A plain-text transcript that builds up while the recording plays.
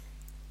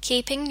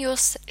Keeping your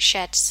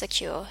shed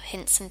secure,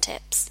 hints and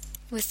tips.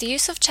 With the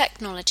use of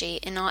technology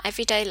in our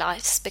everyday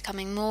lives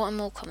becoming more and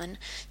more common,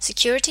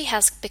 security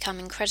has become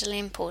incredibly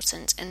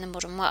important in the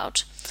modern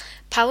world.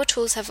 Power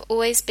tools have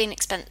always been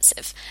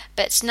expensive,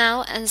 but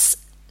now as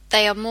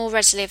they are more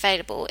readily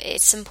available,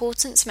 it's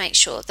important to make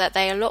sure that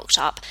they are locked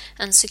up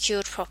and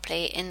secured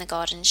properly in the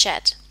garden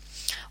shed.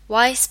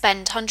 Why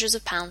spend hundreds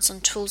of pounds on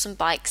tools and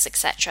bikes,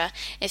 etc.,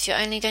 if you're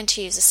only going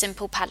to use a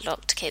simple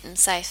padlock to keep them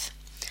safe?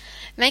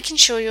 Making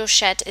sure your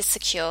shed is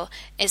secure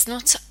is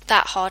not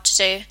that hard to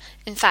do.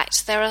 In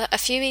fact, there are a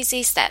few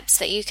easy steps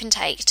that you can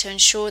take to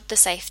ensure the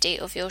safety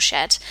of your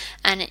shed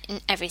and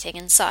everything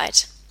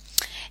inside.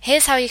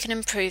 Here's how you can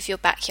improve your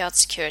backyard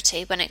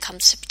security when it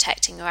comes to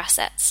protecting your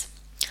assets.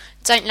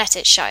 Don't let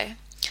it show.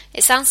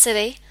 It sounds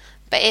silly,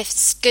 but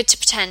it's good to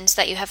pretend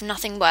that you have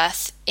nothing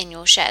worth in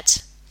your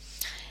shed.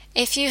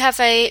 If you have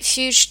a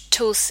huge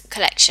tools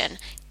collection,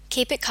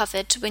 keep it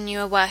covered when you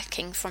are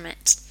working from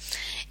it.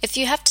 If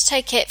you have to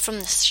take it from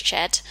the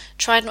shed,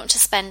 try not to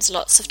spend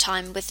lots of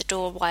time with the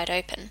door wide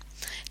open.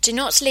 Do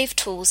not leave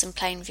tools in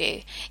plain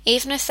view,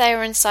 even if they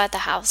are inside the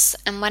house,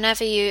 and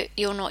whenever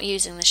you're not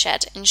using the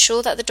shed,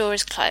 ensure that the door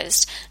is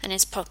closed and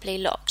is properly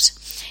locked.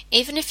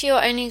 Even if you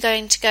are only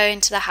going to go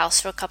into the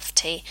house for a cup of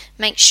tea,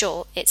 make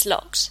sure it's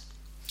locked.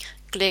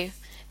 Glue.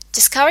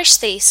 Discourage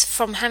thieves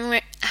from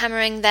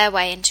hammering their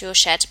way into your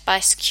shed by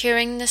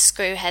securing the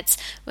screw heads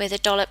with a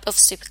dollop of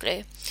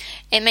superglue.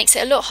 It makes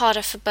it a lot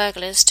harder for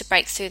burglars to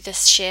break through the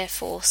sheer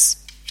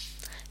force.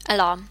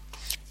 Alarm.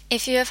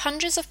 If you have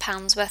hundreds of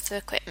pounds worth of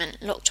equipment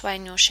locked away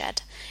in your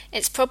shed,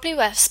 it's probably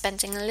worth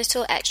spending a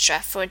little extra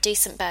for a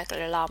decent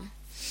burglar alarm.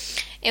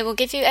 It will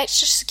give you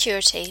extra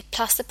security,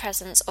 plus the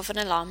presence of an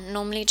alarm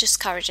normally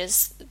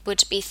discourages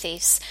would-be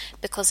thieves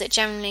because it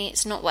generally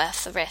is not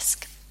worth the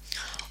risk.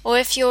 Or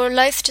if you're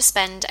loath to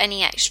spend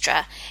any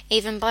extra,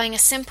 even buying a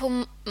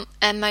simple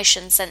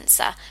motion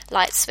sensor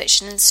light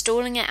switch and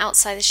installing it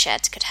outside the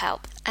shed could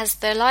help, as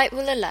the light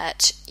will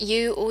alert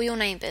you or your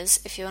neighbours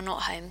if you are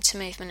not home to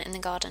movement in the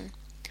garden.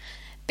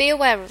 Be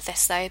aware of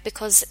this though,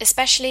 because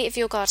especially if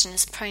your garden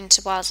is prone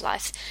to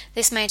wildlife,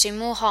 this may do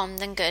more harm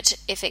than good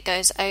if it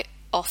goes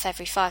off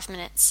every 5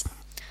 minutes.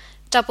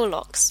 Double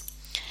locks.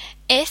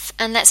 If,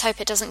 and let's hope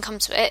it doesn't come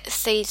to it,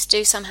 thieves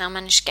do somehow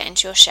manage to get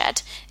into your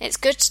shed, it's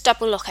good to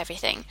double lock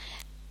everything.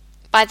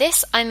 By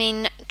this I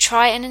mean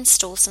try and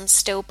install some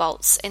steel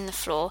bolts in the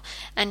floor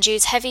and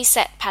use heavy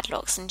set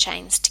padlocks and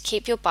chains to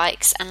keep your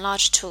bikes and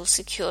larger tools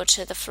secured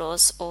to the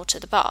floors or to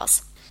the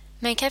bars.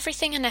 Make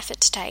everything an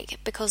effort to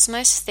take, because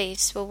most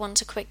thieves will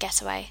want a quick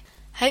getaway.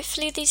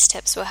 Hopefully these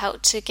tips will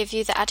help to give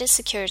you the added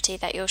security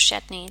that your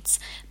shed needs,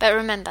 but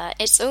remember,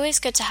 it's always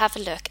good to have a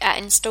look at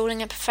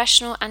installing a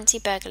professional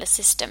anti-burglar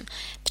system,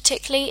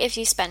 particularly if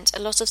you spent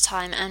a lot of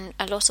time and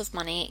a lot of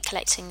money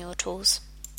collecting your tools.